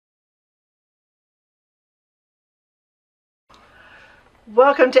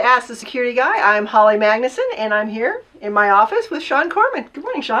Welcome to Ask the Security Guy. I'm Holly Magnuson, and I'm here in my office with Shawn Corman. Good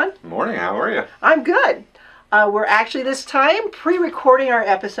morning, Shawn. Good morning. How are you? I'm good. We're actually this time pre-recording our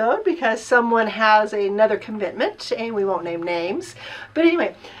episode because someone has another commitment, and we won't name names. But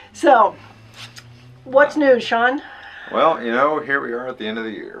anyway, so what's new, Shawn? Well, here we are at the end of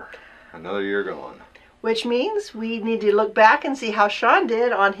the year. Another year gone. Which means we need to look back and see how Shawn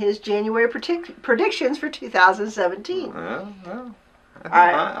did on his January predictions for 2017. Well,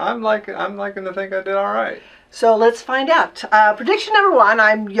 I'm liking to think I did all right. So let's find out. Prediction number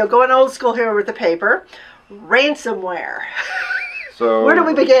one, you're going old school here with the paper. Ransomware. So where do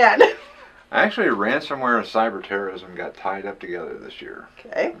we begin? Actually, ransomware and cyber terrorism got tied up together this year.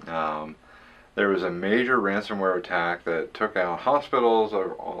 Okay. There was a major ransomware attack that took out hospitals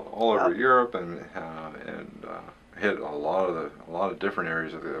all over Europe and hit a lot of different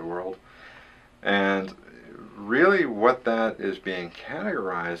areas of the world. And really, what that is being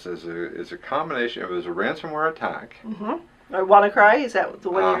categorized as is a combination. It was a ransomware attack. Mm-hmm. Or WannaCry, is that the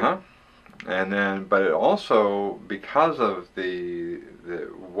one? And then, but it also, because of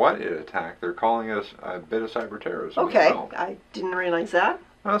what it attacked, they're calling it a bit of cyber terrorism. Okay, as well. I didn't realize that.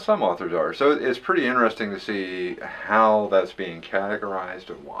 Well, some authors are. So it's pretty interesting to see how that's being categorized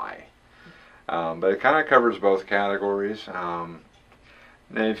and why. But it kind of covers both categories.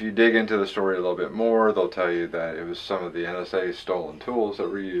 And if you dig into the story a little bit more, they'll tell you that it was some of the NSA stolen tools that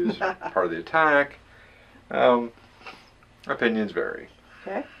were used part of the attack. Opinions vary.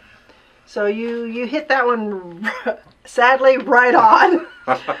 Okay. So you hit that one, sadly, right on.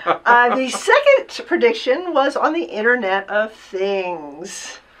 The second prediction was on the Internet of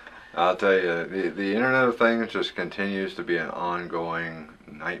Things. I'll tell you, the Internet of Things just continues to be an ongoing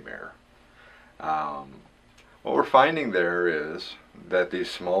nightmare. What we're finding there is that these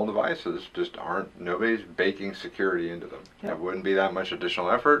small devices just nobody's baking security into them. Yep. It wouldn't be that much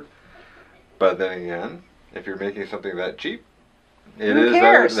additional effort. But then again, if you're making something that cheap, it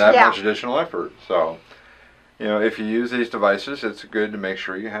is that much additional effort. So, if you use these devices, it's good to make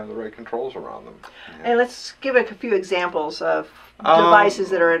sure you have the right controls around them. Yeah. And let's give a few examples of devices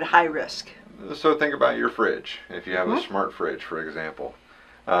that are at high risk. So think about your fridge. If you have a smart fridge, for example,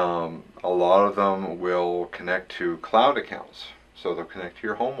 a lot of them will connect to cloud accounts. So they'll connect to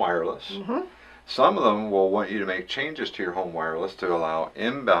your home wireless. Some of them will want you to make changes to your home wireless to allow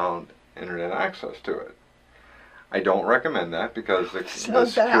inbound internet access to it. I don't recommend that because the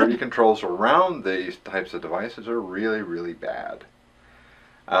security controls around these types of devices are really, really bad.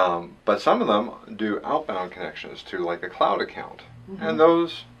 But some of them do outbound connections to like a cloud account. And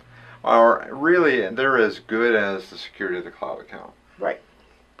those are really, they're as good as the security of the cloud account. Right.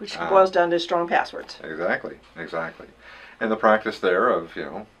 Which boils down to strong passwords. Exactly. And the practice there of,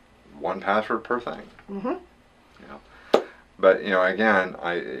 one password per thing. But again,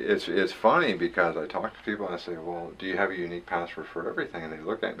 it's funny because I talk to people and I say, well, do you have a unique password for everything? And they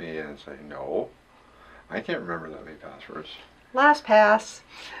look at me and say, no, I can't remember that many passwords. LastPass.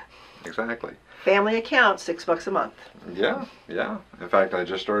 Exactly. Family account, $6 a month. Yeah. In fact, I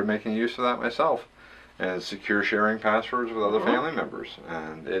just started making use of that myself, and secure sharing passwords with other family members,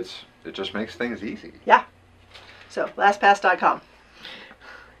 and it just makes things easy. Yeah. So LastPass.com.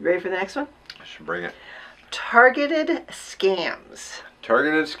 You ready for the next one? I should bring it. Targeted scams.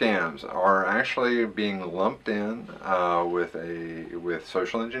 Targeted scams are actually being lumped in with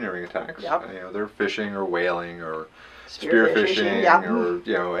social engineering attacks. Yep. They're phishing or whaling or spear phishing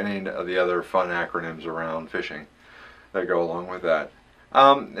or any of the other fun acronyms around phishing that go along with that.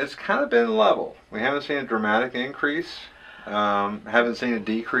 It's kind of been level. We haven't seen a dramatic increase. Haven't seen a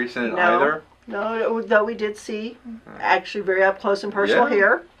decrease in it either. No, though we did see actually very up close and personal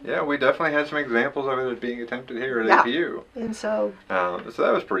here. Yeah, we definitely had some examples of it being attempted here at APU. And so that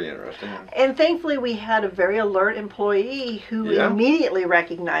was pretty interesting. And thankfully we had a very alert employee who immediately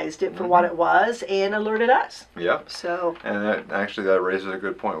recognized it for what it was and alerted us. Yeah. So. And that raises a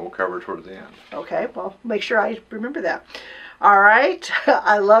good point we'll cover towards the end. Okay, well, make sure I remember that. All right,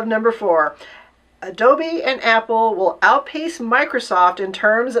 I love number 4. Adobe and Apple will outpace Microsoft in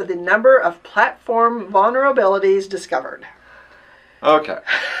terms of the number of platform vulnerabilities discovered. Okay.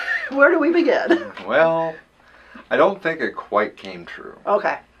 Where do we begin? Well, I don't think it quite came true.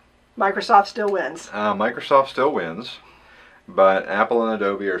 Okay. Microsoft still wins. Microsoft still wins, but Apple and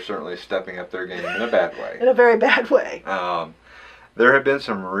Adobe are certainly stepping up their game in a bad way. In a very bad way. There have been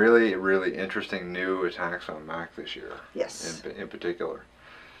some really, really interesting new attacks on Mac this year. Yes. In particular.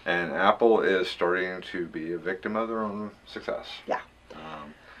 And Apple is starting to be a victim of their own success. Yeah.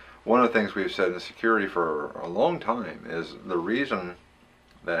 One of the things we've said in security for a long time is the reason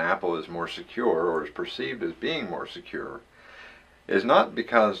that Apple is more secure or is perceived as being more secure is not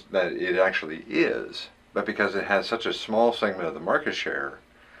because that it actually is, but because it has such a small segment of the market share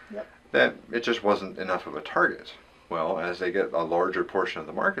that it just wasn't enough of a target. Well, as they get a larger portion of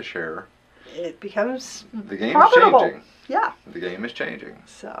the market share, it becomes the game profitable. is changing. Yeah. The game is changing.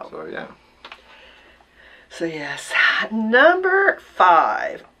 So yeah. So yes. Number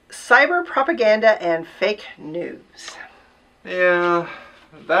 5, cyber propaganda and fake news. Yeah,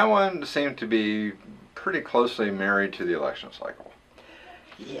 that one seemed to be pretty closely married to the election cycle.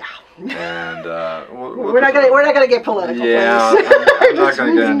 Yeah. And we're not gonna get political. Yeah, please. I'm not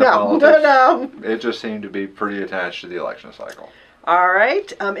gonna get into politics. No. It just seemed to be pretty attached to the election cycle. All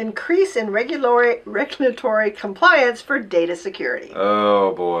right. Increase in regulatory compliance for data security.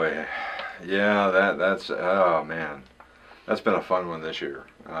 Oh boy, yeah. That's oh man, that's been a fun one this year.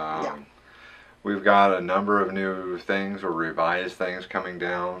 We've got a number of new things or revised things coming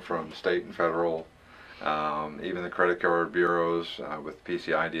down from state and federal. Even the credit card bureaus with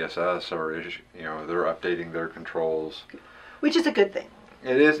PCI DSS they're updating their controls, which is a good thing.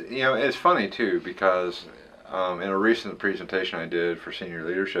 It is. It's funny too because in a recent presentation I did for senior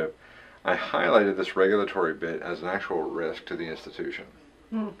leadership, I highlighted this regulatory bit as an actual risk to the institution.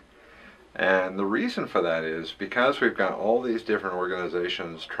 And the reason for that is because we've got all these different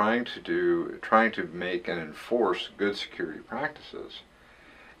organizations trying to make and enforce good security practices.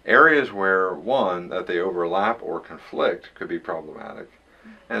 Areas where, one, that they overlap or conflict could be problematic,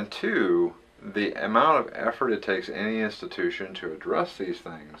 and two, the amount of effort it takes any institution to address these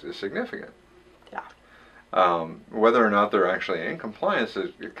things is significant. Yeah. Whether or not they're actually in compliance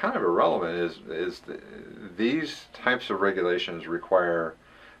is kind of irrelevant. These types of regulations require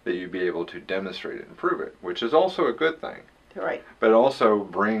that you be able to demonstrate it and prove it, which is also a good thing. Right. But it also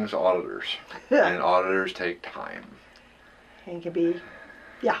brings auditors, and auditors take time. And can be...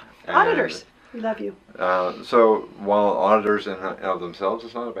 Yeah, auditors. We love you. So while auditors in and of themselves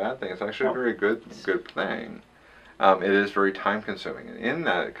is not a bad thing, it's actually a very good thing. It is very time consuming, and in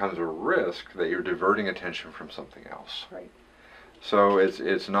that comes a risk that you're diverting attention from something else. Right. So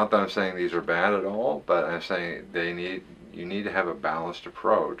it's not that I'm saying these are bad at all, but I'm saying you need to have a balanced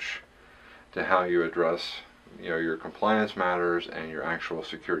approach to how you address your compliance matters and your actual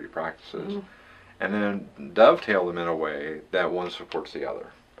security practices. And then dovetail them in a way that one supports the other.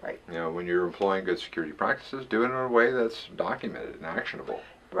 Right. When you're employing good security practices, do it in a way that's documented and actionable.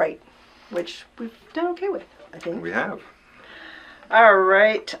 Right. Which we've done okay with, I think. We have. All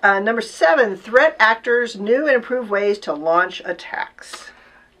right. Number 7, threat actors, new and improved ways to launch attacks.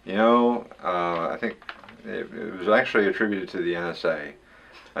 I think it was actually attributed to the NSA.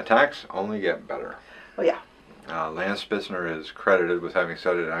 Attacks only get better. Oh, yeah. Lance Spitzner is credited with having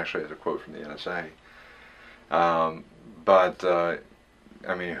said it actually as a quote from the NSA.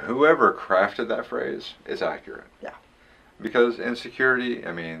 Whoever crafted that phrase is accurate. Yeah. Because in security,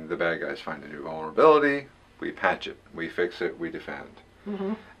 the bad guys find a new vulnerability, we patch it, we fix it, we defend.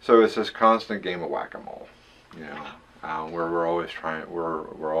 So it's this constant game of whack-a-mole, where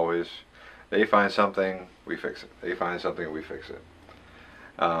we're always they find something, we fix it. They find something, we fix it.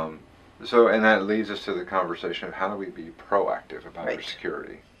 And that leads us to the conversation of how do we be proactive about our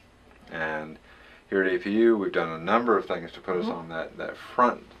security. And here at APU, we've done a number of things to put us on that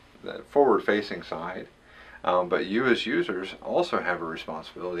forward-facing side. But you as users also have a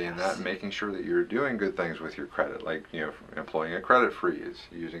responsibility in that, making sure that you're doing good things with your credit, like employing a credit freeze,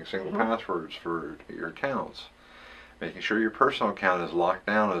 using single passwords for your accounts, making sure your personal account is locked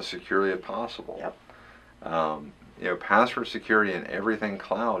down as securely as possible. Yep. Password security in everything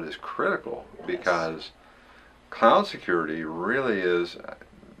cloud is critical because cloud security really is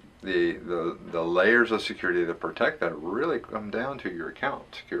the layers of security that protect that really come down to your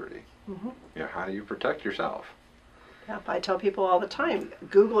account security. How do you protect yourself? Yep, I tell people all the time,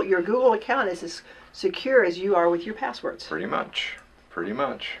 your Google account is as secure as you are with your passwords. Pretty much.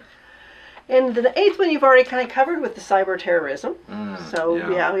 And the 8th one you've already kind of covered with the cyber terrorism.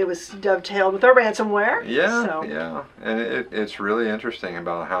 It was dovetailed with our ransomware. Yeah. And it's really interesting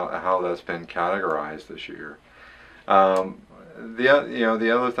about how that's been categorized this year. The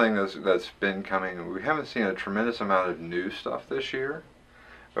other thing that's been coming, we haven't seen a tremendous amount of new stuff this year,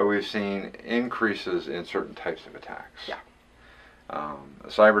 but we've seen increases in certain types of attacks.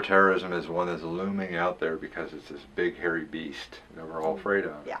 Cyber terrorism is one that's looming out there because it's this big hairy beast that we're all afraid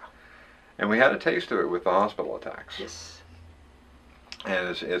of. And we had a taste of it with the hospital attacks. Yes.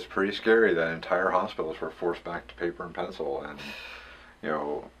 And it's pretty scary that entire hospitals were forced back to paper and pencil, and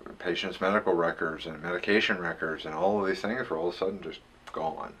patients' medical records and medication records and all of these things were all of a sudden just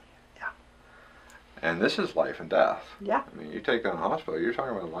gone. And this is life and death. You take down a hospital, you're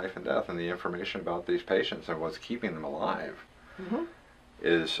talking about life and death and the information about these patients and what's keeping them alive.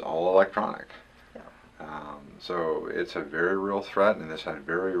 is all electronic. Yeah. So it's a very real threat, and this had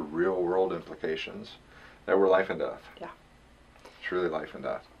very real world implications that were life and death. Yeah. It's really life and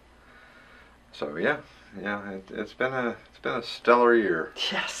death. So yeah, it's been a stellar year.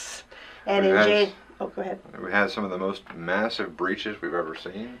 Yes. And oh, go ahead. We had some of the most massive breaches we've ever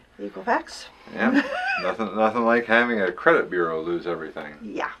seen. Equifax. Yeah. nothing like having a credit bureau lose everything.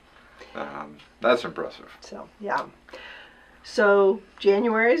 Yeah. That's impressive. So yeah. So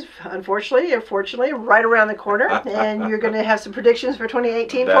January's unfortunately or fortunately right around the corner, and you're going to have some predictions for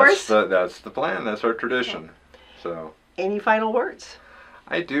 2018 for us. That's the plan. That's our tradition. Okay. So. Any final words?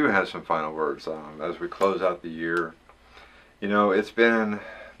 I do have some final words as we close out the year. You know, it's been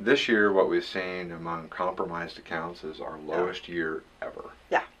this year what we've seen among compromised accounts is our lowest year ever.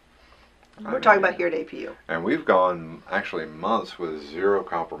 Yeah. We're talking about here at APU. And we've gone actually months with 0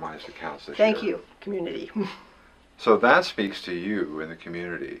 compromised accounts this year. Thank you, community. So that speaks to you in the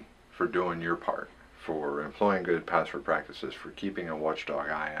community for doing your part, for employing good password practices, for keeping a watchdog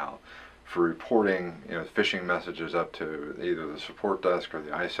eye out, for reporting phishing messages up to either the support desk or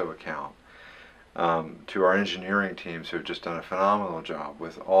the ISO account, to our engineering teams who have just done a phenomenal job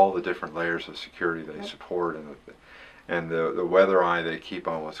with all the different layers of security they support, and the weather eye they keep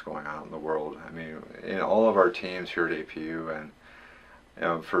on what's going on in the world. I mean, in all of our teams here at APU,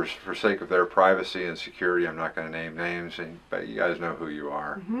 and for sake of their privacy and security, I'm not going to name names, but you guys know who you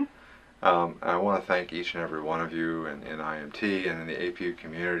are. I want to thank each and every one of you in IMT and in the APU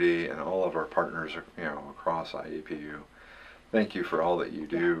community and all of our partners across IAPU. Thank you for all that you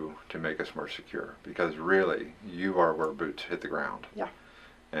do to make us more secure, because really you are where boots hit the ground. Yeah.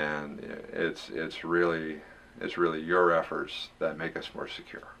 And it's really your efforts that make us more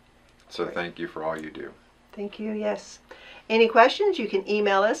secure. So thank you for all you do. Thank you. Yes. Any questions, you can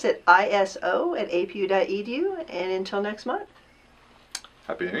email us at iso@apu.edu, and until next month.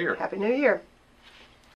 Happy New Year. Happy New Year.